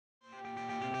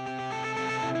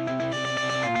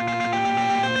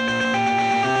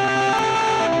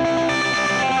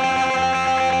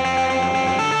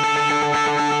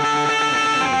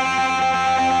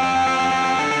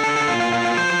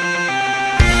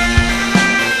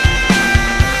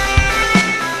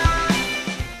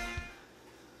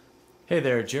Hey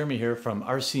there, Jeremy here from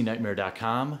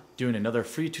rcnightmare.com doing another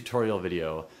free tutorial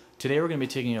video. Today we're going to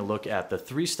be taking a look at the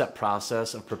three-step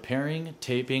process of preparing,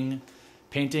 taping,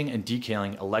 painting, and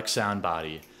decaling a Lexan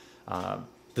body.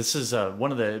 This is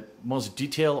one of the most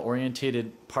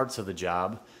detail-oriented parts of the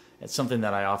job. It's something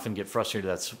that I often get frustrated.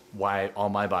 That's why all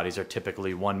my bodies are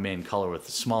typically one main color with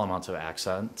small amounts of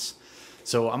accents.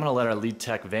 So I'm going to let our lead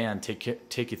tech, Van, take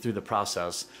you through the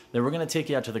process. Then we're going to take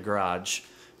you out to the garage,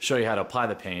 show you how to apply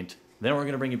the paint. Then we're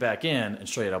going to bring you back in and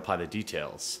show you how to apply the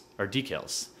details, or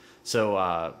decals.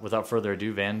 So without further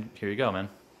ado, Van, here you go, man.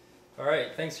 All right,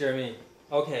 thanks, Jeremy.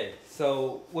 Okay,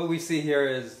 so what we see here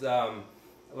is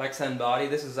Lexan body.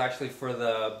 This is actually for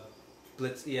the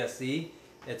Blitz ESE.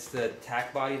 It's the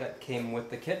tack body that came with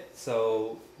the kit,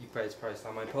 so you guys probably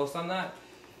saw my post on that.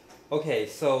 Okay,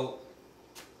 so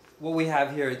what we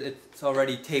have here, it's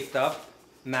already taped up,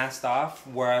 masked off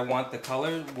where I want the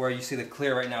color. Where you see the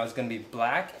clear right now is going to be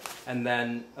black, and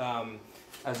then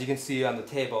as you can see on the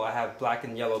table, I have black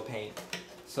and yellow paint.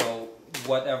 So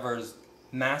whatever's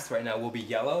masked right now will be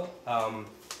yellow.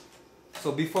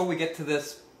 So before we get to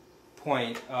this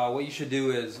point, what you should do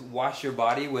is wash your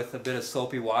body with a bit of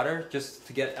soapy water just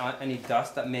to get any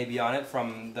dust that may be on it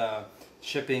from the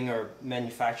shipping or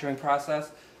manufacturing process,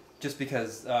 just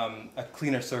because a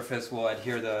cleaner surface will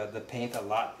adhere the paint a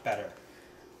lot better.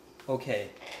 Okay,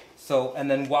 so and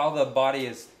then while the body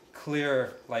is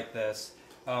clear like this,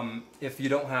 if you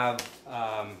don't have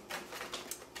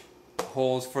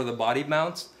holes for the body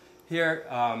mounts here,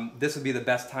 this would be the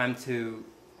best time to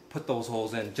put those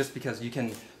holes in, just because you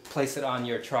can place it on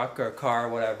your truck or car or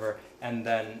whatever, and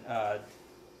then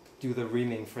do the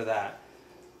reaming for that.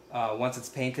 Once it's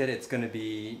painted, it's going to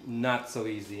be not so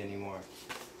easy anymore.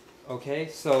 Okay,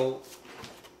 so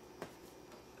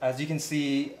as you can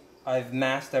see, I've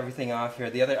masked everything off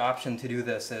here. The other option to do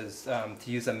this is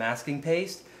to use a masking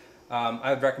paste.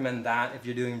 I would recommend that if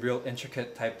you're doing real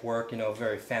intricate type work, you know,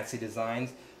 very fancy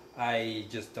designs. I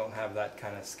just don't have that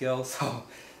kind of skill, so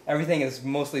everything is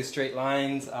mostly straight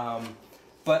lines.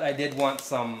 But I did want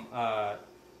some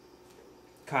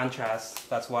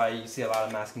contrast. That's why you see a lot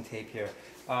of masking tape here.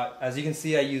 As you can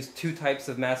see, I used two types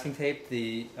of masking tape,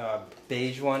 the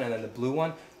beige one and then the blue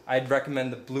one. I'd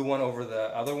recommend the blue one over the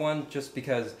other one, just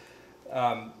because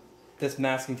this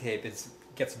masking tape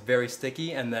gets very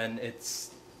sticky, and then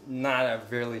it's not a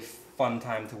really fun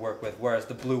time to work with, whereas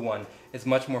the blue one is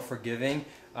much more forgiving,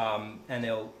 and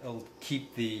it'll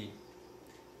keep the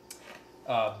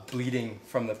bleeding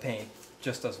from the paint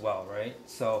just as well, right?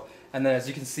 So, and then as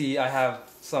you can see, I have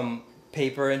some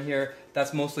paper in here.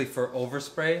 That's mostly for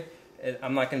overspray.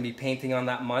 I'm not going to be painting on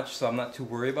that much, so I'm not too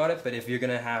worried about it. But if you're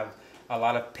going to have a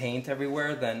lot of paint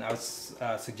everywhere, then I would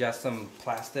suggest some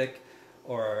plastic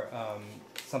or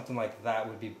something like that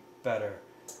would be better.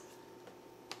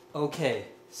 Okay,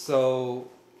 so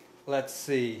let's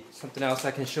see. Something else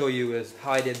I can show you is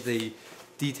how I did the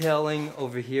detailing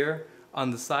over here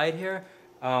on the side here.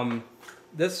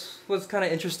 This was kind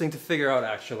of interesting to figure out,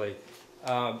 actually.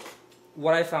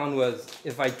 What I found was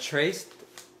if I traced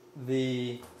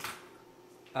the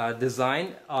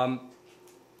design on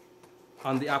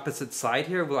the opposite side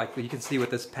here, like you can see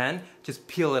with this pen, just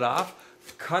peel it off,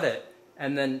 cut it,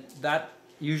 and then that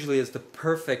usually is the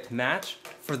perfect match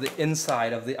for the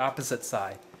inside of the opposite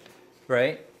side,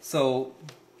 right? So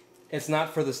it's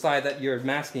not for the side that you're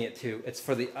masking it to, it's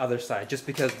for the other side. Just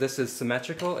because this is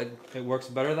symmetrical, it works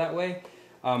better that way.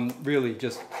 Really,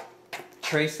 just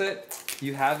trace it,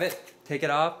 you have it, take it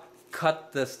off,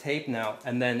 cut this tape now,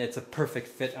 and then it's a perfect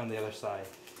fit on the other side.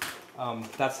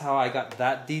 That's how I got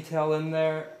that detail in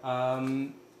there.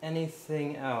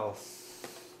 Anything else?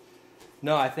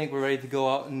 No, I think we're ready to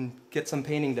go out and get some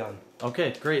painting done.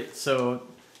 Okay, great. So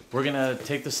we're going to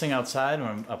take this thing outside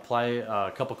and apply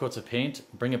a couple coats of paint,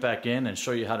 bring it back in and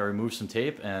show you how to remove some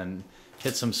tape and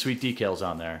hit some sweet decals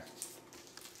on there.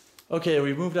 Okay,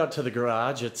 we moved out to the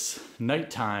garage. It's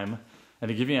nighttime, and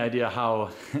to give you an idea how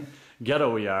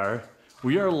ghetto we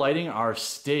are lighting our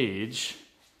stage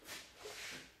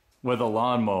with a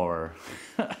lawnmower.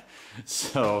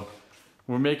 So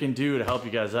we're making do to help you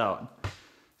guys out.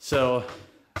 So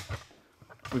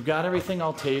we've got everything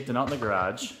all taped and out in the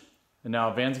garage, and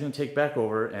now Van's going to take back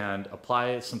over and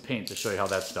apply some paint to show you how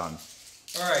that's done.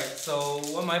 Alright, so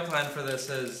what my plan for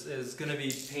this is going to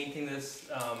be painting this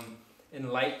in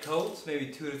light coats,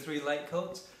 maybe 2 to 3 light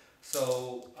coats.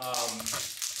 So,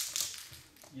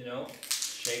 you know,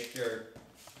 shake your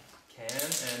can,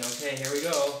 and okay, here we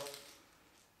go.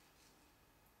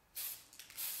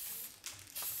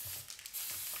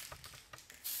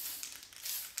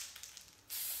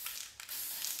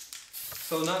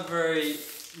 So not very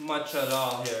much at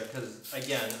all here, because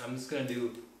again, I'm just going to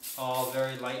do all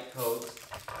very light coats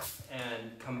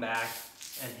and come back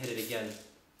and hit it again.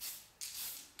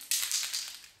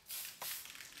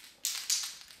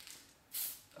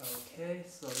 Okay,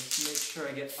 so let's make sure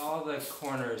I get all the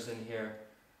corners in here.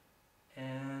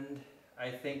 And I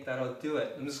think that'll do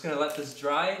it. I'm just going to let this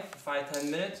dry for 5-10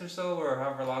 minutes or so, or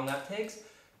however long that takes,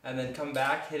 and then come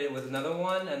back, hit it with another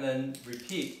one, and then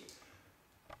repeat.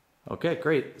 Okay,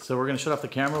 great. So we're going to shut off the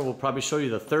camera. We'll probably show you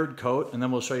the third coat, and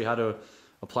then we'll show you how to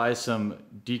apply some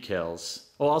decals.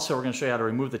 Oh, also we're going to show you how to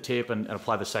remove the tape and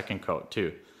apply the second coat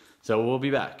too. So we'll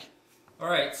be back.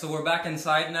 Alright, so we're back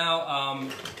inside now.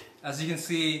 As you can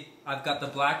see, I've got the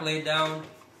black laid down.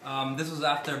 This was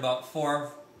after about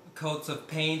 4 coats of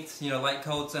paint, you know, light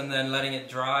coats, and then letting it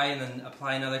dry and then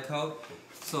apply another coat.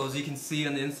 So as you can see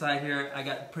on the inside here, I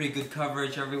got pretty good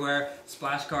coverage everywhere.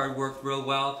 Splash guard worked real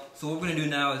well. So what we're going to do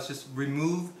now is just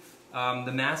remove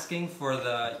the masking for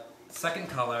the second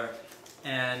color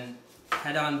and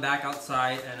head on back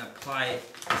outside and apply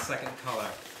the second color.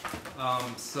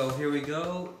 So here we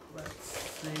go. Let's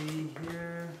see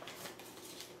here.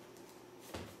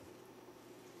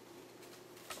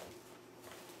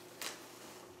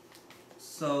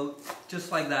 So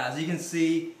just like that, as you can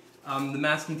see, the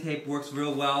masking tape works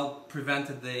real well,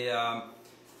 prevented the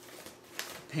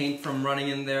paint from running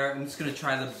in there. I'm just going to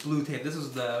try the blue tape. This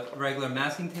is the regular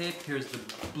masking tape. Here's the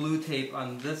blue tape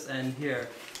on this end here.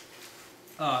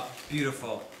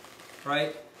 Beautiful,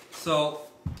 right? So,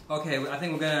 okay, I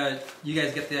think we're going to, you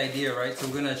guys get the idea, right? So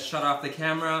we're going to shut off the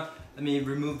camera. Let me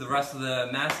remove the rest of the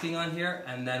masking on here,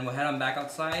 and then we'll head on back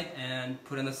outside and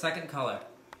put in the second color.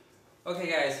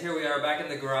 Okay guys, here we are back in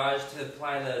the garage to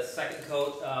apply the second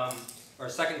coat, or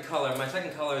second color. My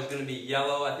second color is going to be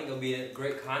yellow. I think it'll be a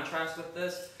great contrast with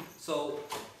this. So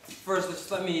first,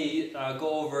 just let me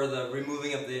go over the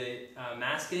removing of the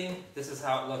masking. This is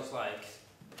how it looks like.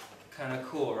 Kind of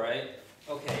cool, right?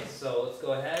 Okay, so let's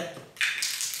go ahead.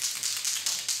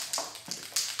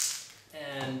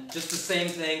 And just the same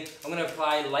thing, I'm going to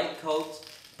apply light coats,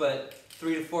 but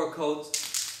 3 to 4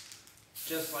 coats,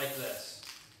 just like this.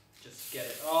 Just get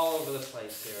it all over the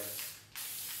place here.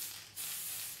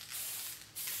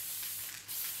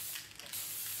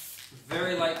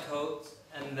 Very light coat,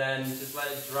 and then just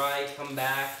let it dry, come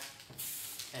back,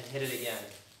 and hit it again.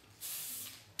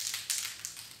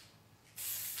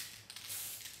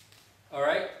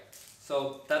 Alright,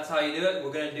 so that's how you do it.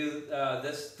 We're going to do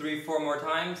this 3-4 more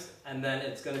times, and then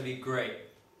it's going to be great.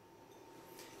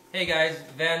 Hey guys,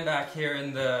 Van back here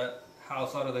in the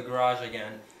house out of the garage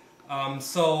again.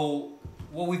 So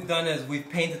what we've done is we've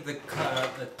painted the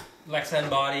Lexan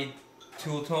body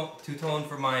two-tone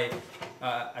for my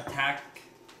attack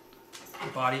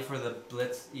body for the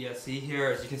Blitz ESC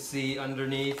here. As you can see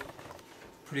underneath,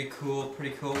 pretty cool,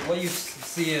 pretty cool. What you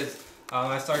see is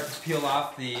I started to peel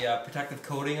off the protective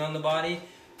coating on the body.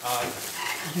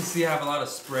 You can see I have a lot of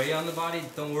spray on the body.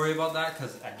 Don't worry about that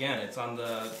because again, it's on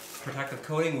the protective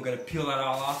coating. We're going to peel that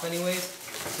all off anyways.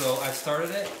 So I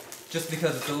started it. Just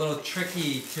because it's a little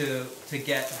tricky to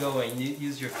get going. You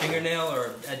use your fingernail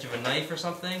or edge of a knife or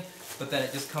something, but then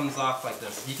it just comes off like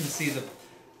this. You can see the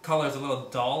color is a little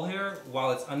dull here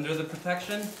while it's under the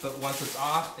protection, but once it's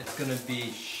off, it's going to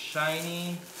be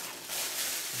shiny.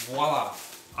 Voila!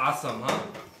 Awesome, huh?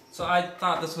 So I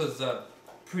thought this was a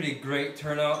pretty great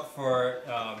turnout for,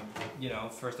 you know,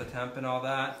 first attempt and all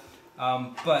that.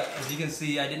 But as you can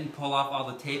see, I didn't pull off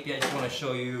all the tape yet. I just want to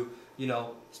show you, you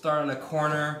know, start on a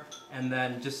corner and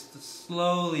then just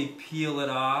slowly peel it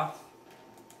off.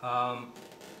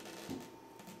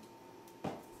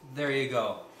 There you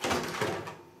go.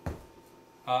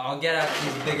 I'll get at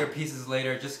these bigger pieces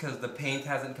later just because the paint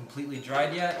hasn't completely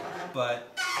dried yet,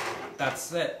 but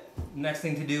that's it. Next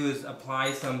thing to do is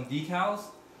apply some decals.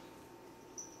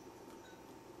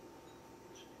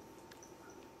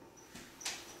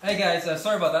 Hey guys,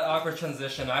 sorry about that awkward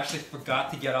transition. I actually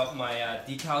forgot to get out my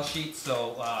decal sheet,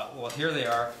 so well, here they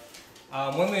are.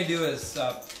 What I'm going to do is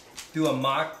do a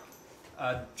mock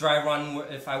dry run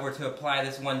if I were to apply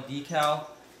this one decal.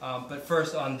 But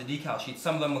first on the decal sheet,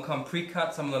 some of them will come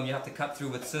pre-cut, some of them you have to cut through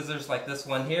with scissors like this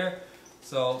one here.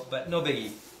 So, but no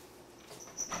biggie.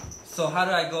 So how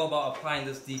do I go about applying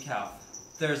this decal?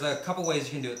 There's a couple ways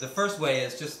you can do it. The first way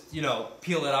is just, you know,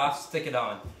 peel it off, stick it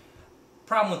on.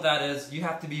 Problem with that is you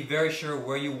have to be very sure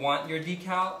where you want your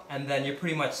decal, and then you're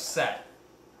pretty much set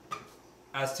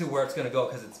as to where it's going to go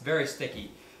because it's very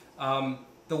sticky.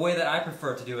 The way that I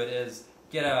prefer to do it is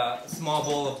get a small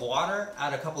bowl of water,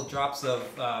 add a couple drops of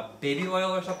baby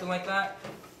oil or something like that,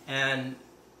 and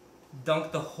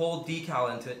dunk the whole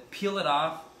decal into it, peel it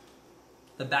off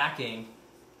the backing,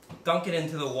 dunk it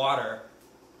into the water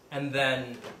and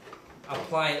then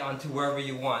apply it onto wherever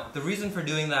you want. The reason for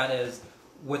doing that is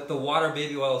with the water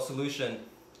baby oil solution,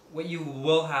 what you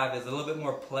will have is a little bit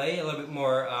more play, a little bit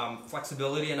more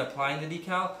flexibility in applying the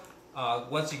decal.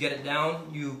 Once you get it down,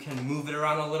 you can move it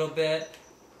around a little bit,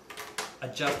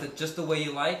 adjust it just the way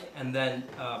you like, and then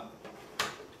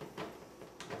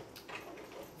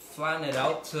flatten it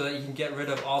out so that you can get rid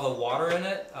of all the water in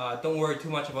it. Don't worry too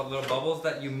much about little bubbles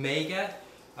that you may get.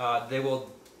 They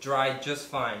will dry just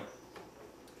fine.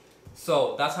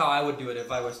 So that's how I would do it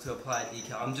if I was to apply a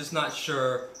decal. I'm just not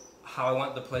sure how I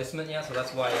want the placement yet, so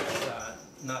that's why it's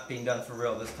not being done for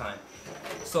real this time.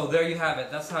 So there you have it.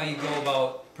 That's how you go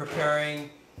about preparing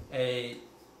a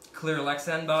clear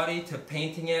Lexan body to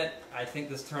painting it. I think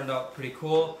this turned out pretty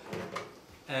cool.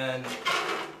 And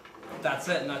that's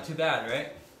it, not too bad,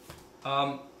 right?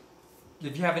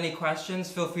 If you have any questions,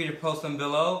 feel free to post them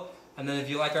below. And then if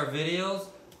you like our videos,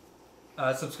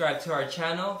 subscribe to our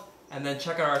channel. And then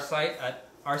check out our site at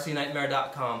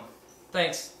rcnightmare.com.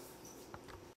 Thanks.